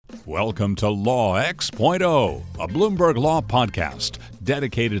Welcome to Law X.0, a Bloomberg Law podcast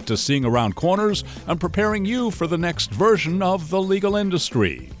dedicated to seeing around corners and preparing you for the next version of the legal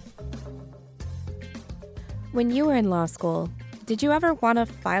industry. When you were in law school, did you ever want to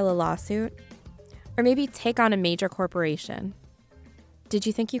file a lawsuit? Or maybe take on a major corporation? Did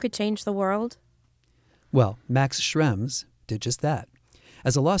you think you could change the world? Well, Max Schrems did just that.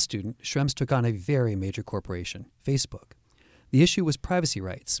 As a law student, Schrems took on a very major corporation, Facebook. The issue was privacy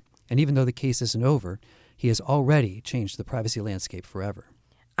rights, and even though the case isn't over, he has already changed the privacy landscape forever.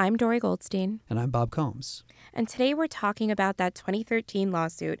 I'm Dory Goldstein. And I'm Bob Combs. And today we're talking about that 2013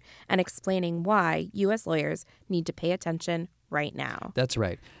 lawsuit and explaining why U.S. lawyers need to pay attention right now. That's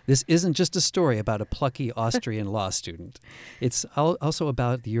right. This isn't just a story about a plucky Austrian law student. It's also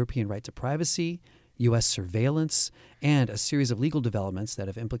about the European right to privacy, U.S. surveillance, and a series of legal developments that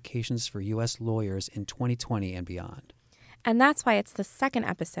have implications for U.S. lawyers in 2020 and beyond. And that's why it's the second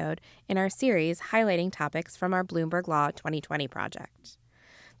episode in our series highlighting topics from our Bloomberg Law 2020 project.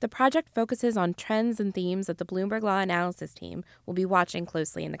 The project focuses on trends and themes that the Bloomberg Law Analysis team will be watching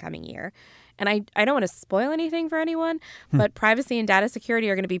closely in the coming year. And I don't want to spoil anything for anyone, but privacy and data security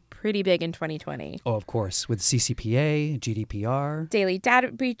are going to be pretty big in 2020. Oh, of course, with CCPA, GDPR. Daily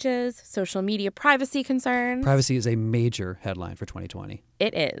data breaches, social media privacy concerns. Privacy is a major headline for 2020.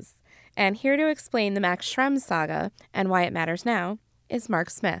 It is. And here to explain the Max Schrems saga and why it matters now is Mark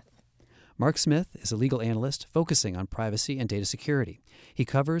Smith. Mark Smith is a legal analyst focusing on privacy and data security. He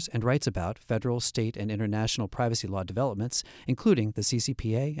covers and writes about federal, state, and international privacy law developments, including the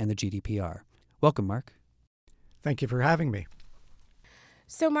CCPA and the GDPR. Welcome, Mark. Thank you for having me.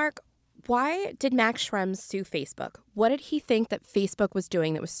 So, Mark, why did Max Schrems sue Facebook? What did he think that Facebook was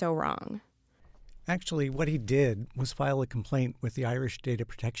doing that was so wrong? Actually, what he did was file a complaint with the Irish Data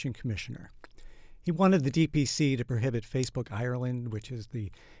Protection Commissioner. He wanted the DPC to prohibit Facebook Ireland, which is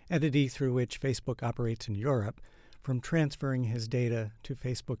the entity through which Facebook operates in Europe, from transferring his data to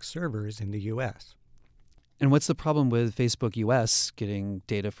Facebook servers in the U.S. And what's the problem with Facebook U.S. getting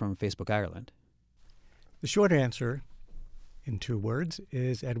data from Facebook Ireland? The short answer, in 2 words,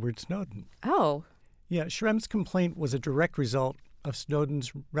 is Edward Snowden. Oh. Yeah, Schrems' complaint was a direct result of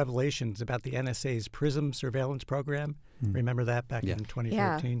Snowden's revelations about the NSA's PRISM surveillance program. Remember that back in 2013?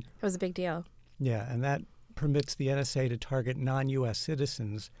 Yeah, it was a big deal. Yeah, and that permits the NSA to target non-U.S.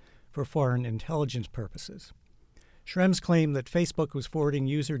 citizens for foreign intelligence purposes. Schrems claimed that Facebook was forwarding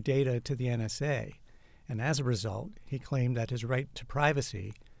user data to the NSA, and as a result, he claimed that his right to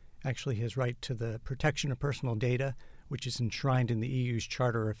privacy, actually his right to the protection of personal data, which is enshrined in the EU's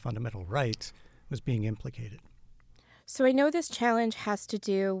Charter of Fundamental Rights, was being implicated. So I know this challenge has to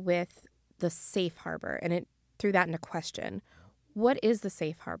do with the safe harbor, and it threw that into question. What is the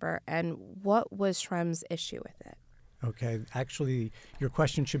safe harbor, and what was Schrems' issue with it? Okay, actually, your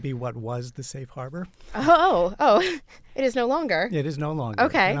question should be what was the safe harbor? Oh, it is no longer. It is no longer.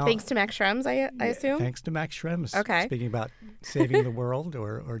 Okay, thanks to Max Schrems, I assume? Thanks to Max Schrems. Okay. Speaking about saving the world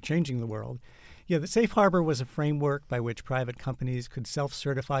or changing the world. Yeah, the safe harbor was a framework by which private companies could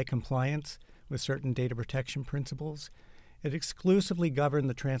self-certify compliance with certain data protection principles. It exclusively governed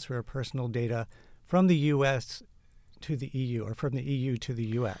the transfer of personal data from the U.S. to the EU or from the EU to the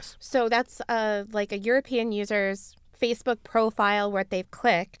U.S. So that's like a European user's Facebook profile where they've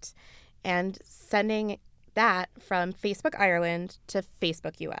clicked and sending that from Facebook Ireland to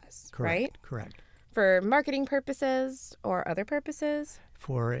Facebook US, Correct, right? Correct. For marketing purposes or other purposes?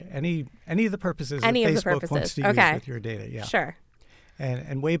 For any of the purposes any that of Facebook the purposes. wants to use with your data, yeah. Sure.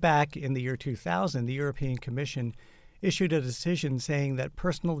 And way back in the year 2000, the European Commission issued a decision saying that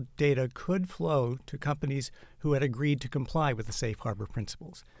personal data could flow to companies who had agreed to comply with the safe harbor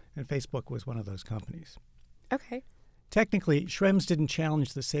principles. And Facebook was one of those companies. Okay. Technically, Schrems didn't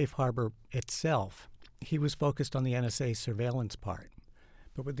challenge the safe harbor itself. He was focused on the NSA surveillance part.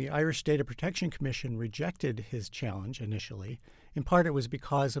 But when the Irish Data Protection Commission rejected his challenge initially, in part it was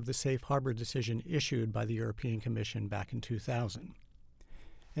because of the safe harbor decision issued by the European Commission back in 2000.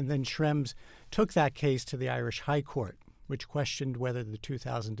 And then Schrems took that case to the Irish High Court, which questioned whether the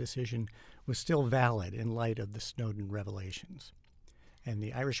 2000 decision was still valid in light of the Snowden revelations. And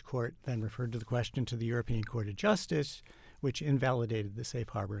the Irish court then referred to the question to the European Court of Justice, which invalidated the safe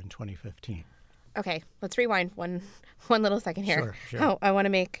harbor in 2015. Okay, let's rewind one little second here. Sure. Oh, I want to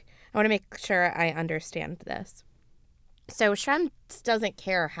make sure I understand this. So Schrems doesn't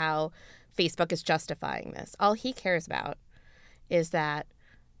care how Facebook is justifying this. All he cares about is that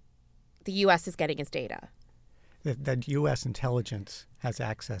the U.S. is getting his data. That U.S. intelligence has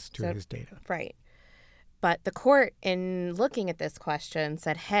access to his data. Right. But the court, in looking at this question,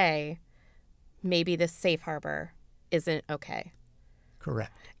 said, hey, maybe this safe harbor isn't okay.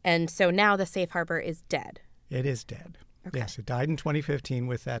 Correct. And so now the safe harbor is dead. It is dead. Okay. Yes, it died in 2015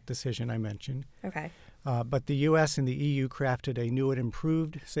 with that decision I mentioned. Okay. But the U.S. and the EU crafted a new and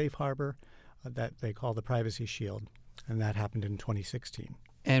improved safe harbor that they call the Privacy Shield, and that happened in 2016.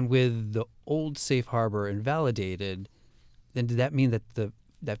 And with the old safe harbor invalidated, then did that mean that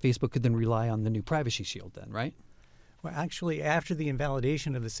that Facebook could then rely on the new Privacy Shield then, right? Well, actually, after the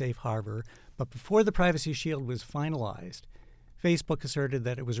invalidation of the safe harbor, but before the Privacy Shield was finalized, Facebook asserted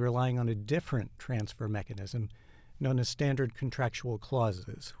that it was relying on a different transfer mechanism known as Standard Contractual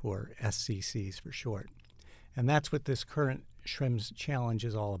Clauses, or SCCs for short. And that's what this current Schrems challenge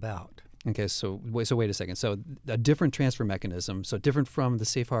is all about. Okay, so wait a second. So a different transfer mechanism, so different from the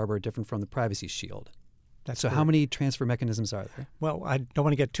safe harbor, different from the Privacy Shield. That's so correct. How many transfer mechanisms are there? Well, I don't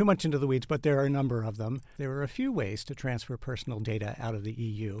want to get too much into the weeds, but there are a number of them. There are a few ways to transfer personal data out of the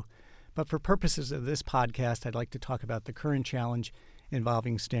EU. But for purposes of this podcast, I'd like to talk about the current challenge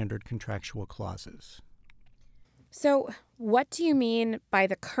involving standard contractual clauses. So what do you mean by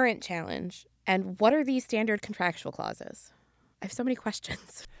the current challenge, and what are these standard contractual clauses? I have so many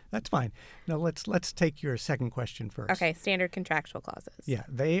questions. That's fine. Now let's take your second question first. Okay, standard contractual clauses. Yeah,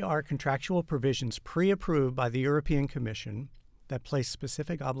 they are contractual provisions pre-approved by the European Commission that place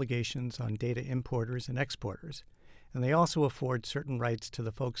specific obligations on data importers and exporters, and they also afford certain rights to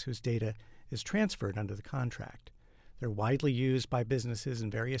the folks whose data is transferred under the contract. They're widely used by businesses in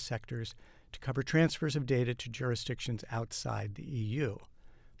various sectors to cover transfers of data to jurisdictions outside the EU.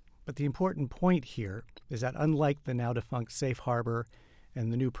 But the important point here is that unlike the now-defunct Safe Harbor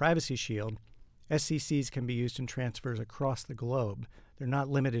and the new Privacy Shield, SCCs can be used in transfers across the globe. They're not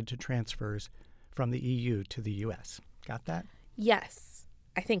limited to transfers from the EU to the U.S. Got that? Yes,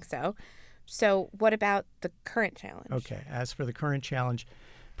 I think so. So what about the current challenge? Okay, as for the current challenge,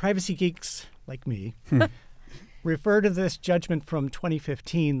 privacy geeks like me refer to this judgment from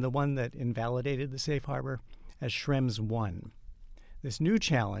 2015, the one that invalidated the Safe Harbor, as Schrems 1. This new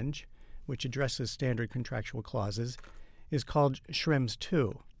challenge, which addresses standard contractual clauses, is called Schrems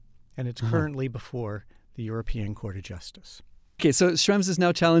 2, and it's currently before the European Court of Justice. Okay, so Schrems is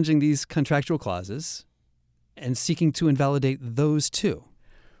now challenging these contractual clauses and seeking to invalidate those too.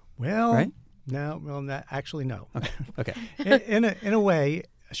 Well, right? Actually, no. Okay. in a way,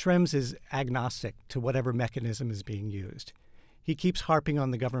 Schrems is agnostic to whatever mechanism is being used. He keeps harping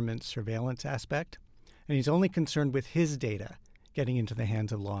on the government surveillance aspect, and he's only concerned with his data getting into the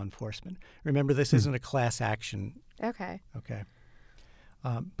hands of law enforcement. Remember, this isn't a class action. Okay.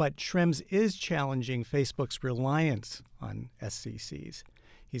 But Schrems is challenging Facebook's reliance on SCCs.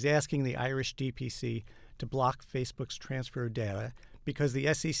 He's asking the Irish DPC to block Facebook's transfer of data because the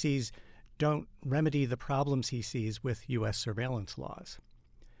SCCs don't remedy the problems he sees with U.S. surveillance laws.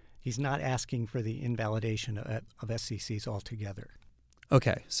 He's not asking for the invalidation of SCCs altogether.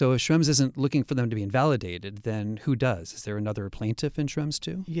 Okay, so if Schrems isn't looking for them to be invalidated, then who does? Is there another plaintiff in Schrems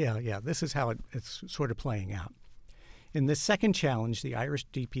too? Yeah. This is how it's sort of playing out. In this second challenge, the Irish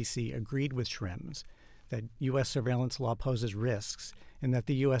DPC agreed with Schrems that U.S. surveillance law poses risks and that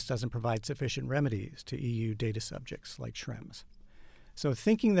the U.S. doesn't provide sufficient remedies to EU data subjects like Schrems. So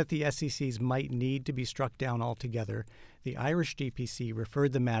thinking that the SCCs might need to be struck down altogether, the Irish DPC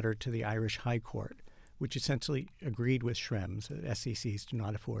referred the matter to the Irish High Court, which essentially agreed with Schrems that SCCs do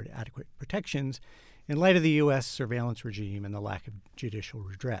not afford adequate protections in light of the U.S. surveillance regime and the lack of judicial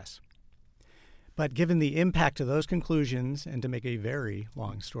redress. But given the impact of those conclusions, and to make a very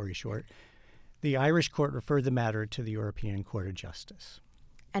long story short, the Irish court referred the matter to the European Court of Justice.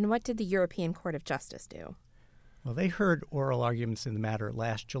 And what did the European Court of Justice do? Well, they heard oral arguments in the matter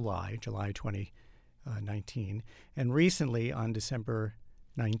last July 2019, and recently on December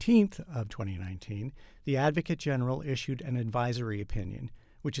 19th of 2019, the Advocate General issued an advisory opinion,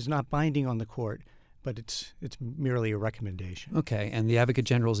 which is not binding on the court, but it's merely a recommendation. Okay, and the Advocate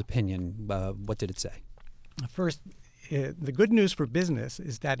General's opinion, what did it say? First, the good news for business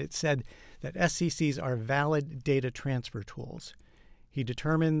is that it said that SCCs are valid data transfer tools. He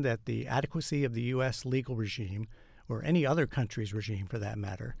determined that the adequacy of the U.S. legal regime, or any other country's regime for that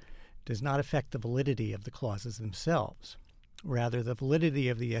matter, does not affect the validity of the clauses themselves. Rather, the validity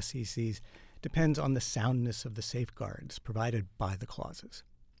of the SCCs depends on the soundness of the safeguards provided by the clauses.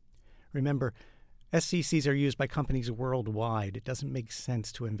 Remember, SCCs are used by companies worldwide. It doesn't make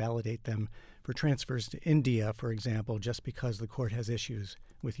sense to invalidate them for transfers to India, for example, just because the court has issues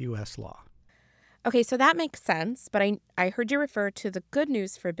with U.S. law. Okay, so that makes sense, but I heard you refer to the good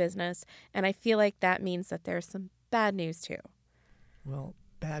news for business, and I feel like that means that there's some bad news too. Well,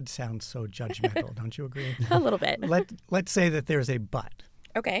 bad sounds so judgmental, don't you agree? A little bit. Let's say that there's a but.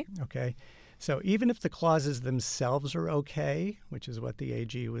 Okay. So even if the clauses themselves are okay, which is what the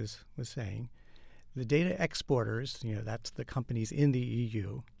AG was saying, the data exporters, that's the companies in the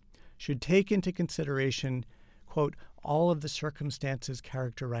EU, should take into consideration, quote, all of the circumstances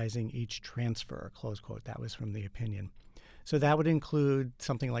characterizing each transfer, close quote. That was from the opinion. So that would include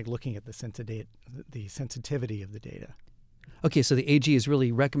something like looking at the sensitivity of the data. Okay, so the AG is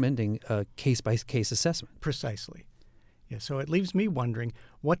really recommending a case-by-case assessment. Precisely. Yeah, so it leaves me wondering,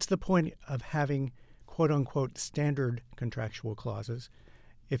 what's the point of having quote-unquote standard contractual clauses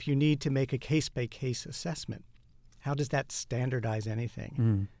if you need to make a case-by-case assessment? How does that standardize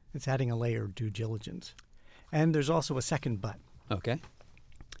anything? It's adding a layer of due diligence. And there's also a second but. Okay.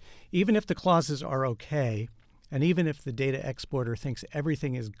 Even if the clauses are okay, and even if the data exporter thinks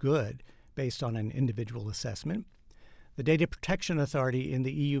everything is good based on an individual assessment, the Data Protection Authority in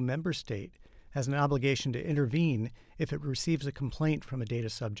the EU member state has an obligation to intervene if it receives a complaint from a data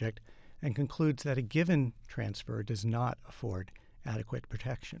subject and concludes that a given transfer does not afford adequate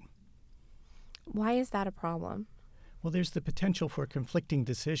protection. Why is that a problem? Well, there's the potential for conflicting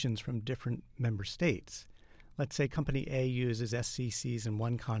decisions from different member states. Let's say Company A uses SCCs in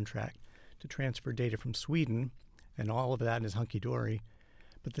one contract to transfer data from Sweden, and all of that is hunky-dory.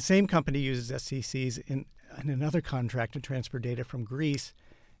 But the same company uses SCCs in another contract to transfer data from Greece,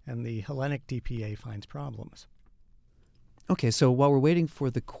 and the Hellenic DPA finds problems. Okay, so while we're waiting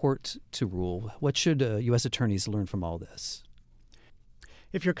for the court to rule, what should U.S. attorneys learn from all this?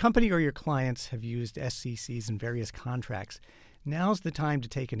 If your company or your clients have used SCCs in various contracts, now's the time to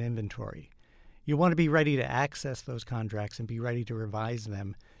take an inventory. You want to be ready to access those contracts and be ready to revise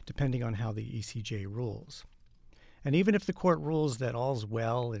them depending on how the ECJ rules. And even if the court rules that all's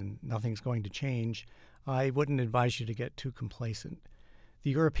well and nothing's going to change, I wouldn't advise you to get too complacent. The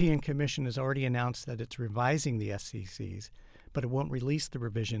European Commission has already announced that it's revising the SCCs, but it won't release the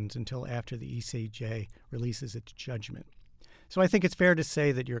revisions until after the ECJ releases its judgment. So I think it's fair to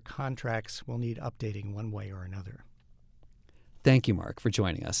say that your contracts will need updating one way or another. Thank you, Mark, for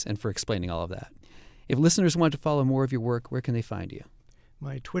joining us and for explaining all of that. If listeners want to follow more of your work, where can they find you?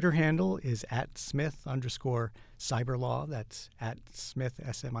 My Twitter handle is @Smith_cyberlaw. That's @Smith,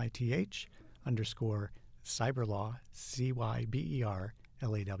 SMITH, _cyberlaw, CYBERLAW.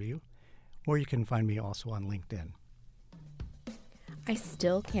 Or you can find me also on LinkedIn. I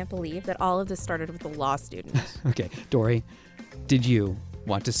still can't believe that all of this started with a law student. Okay, Dory, did you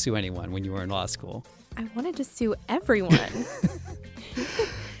want to sue anyone when you were in law school? I wanted to sue everyone.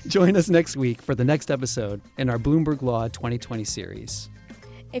 Join us next week for the next episode in our Bloomberg Law 2020 series.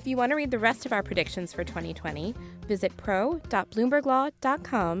 If you want to read the rest of our predictions for 2020, visit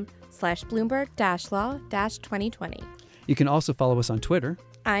pro.bloomberglaw.com/Bloomberg-Law-2020. You can also follow us on Twitter.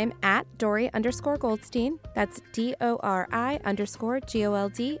 I'm @Dory_Goldstein. That's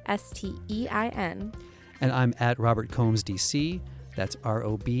DORI_GOLDSTEIN. And I'm @Robert Combs DC. That's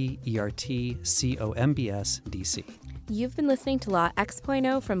ROBERTCOMBS DC. You've been listening to Law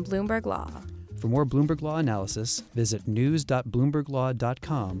X.0 from Bloomberg Law. For more Bloomberg Law analysis, visit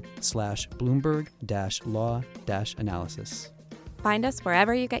news.bloomberglaw.com/Bloomberg-Law-analysis. Find us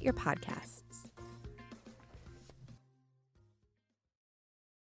wherever you get your podcasts.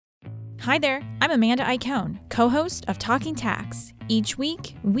 Hi there, I'm Amanda Icone, co-host of Talking Tax. Each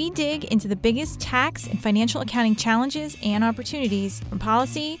week, we dig into the biggest tax and financial accounting challenges and opportunities from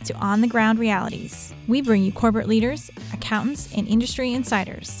policy to on-the-ground realities. We bring you corporate leaders, accountants, and industry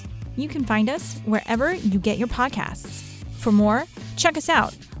insiders. You can find us wherever you get your podcasts. For more, check us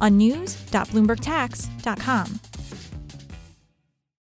out on news.bloombergtax.com.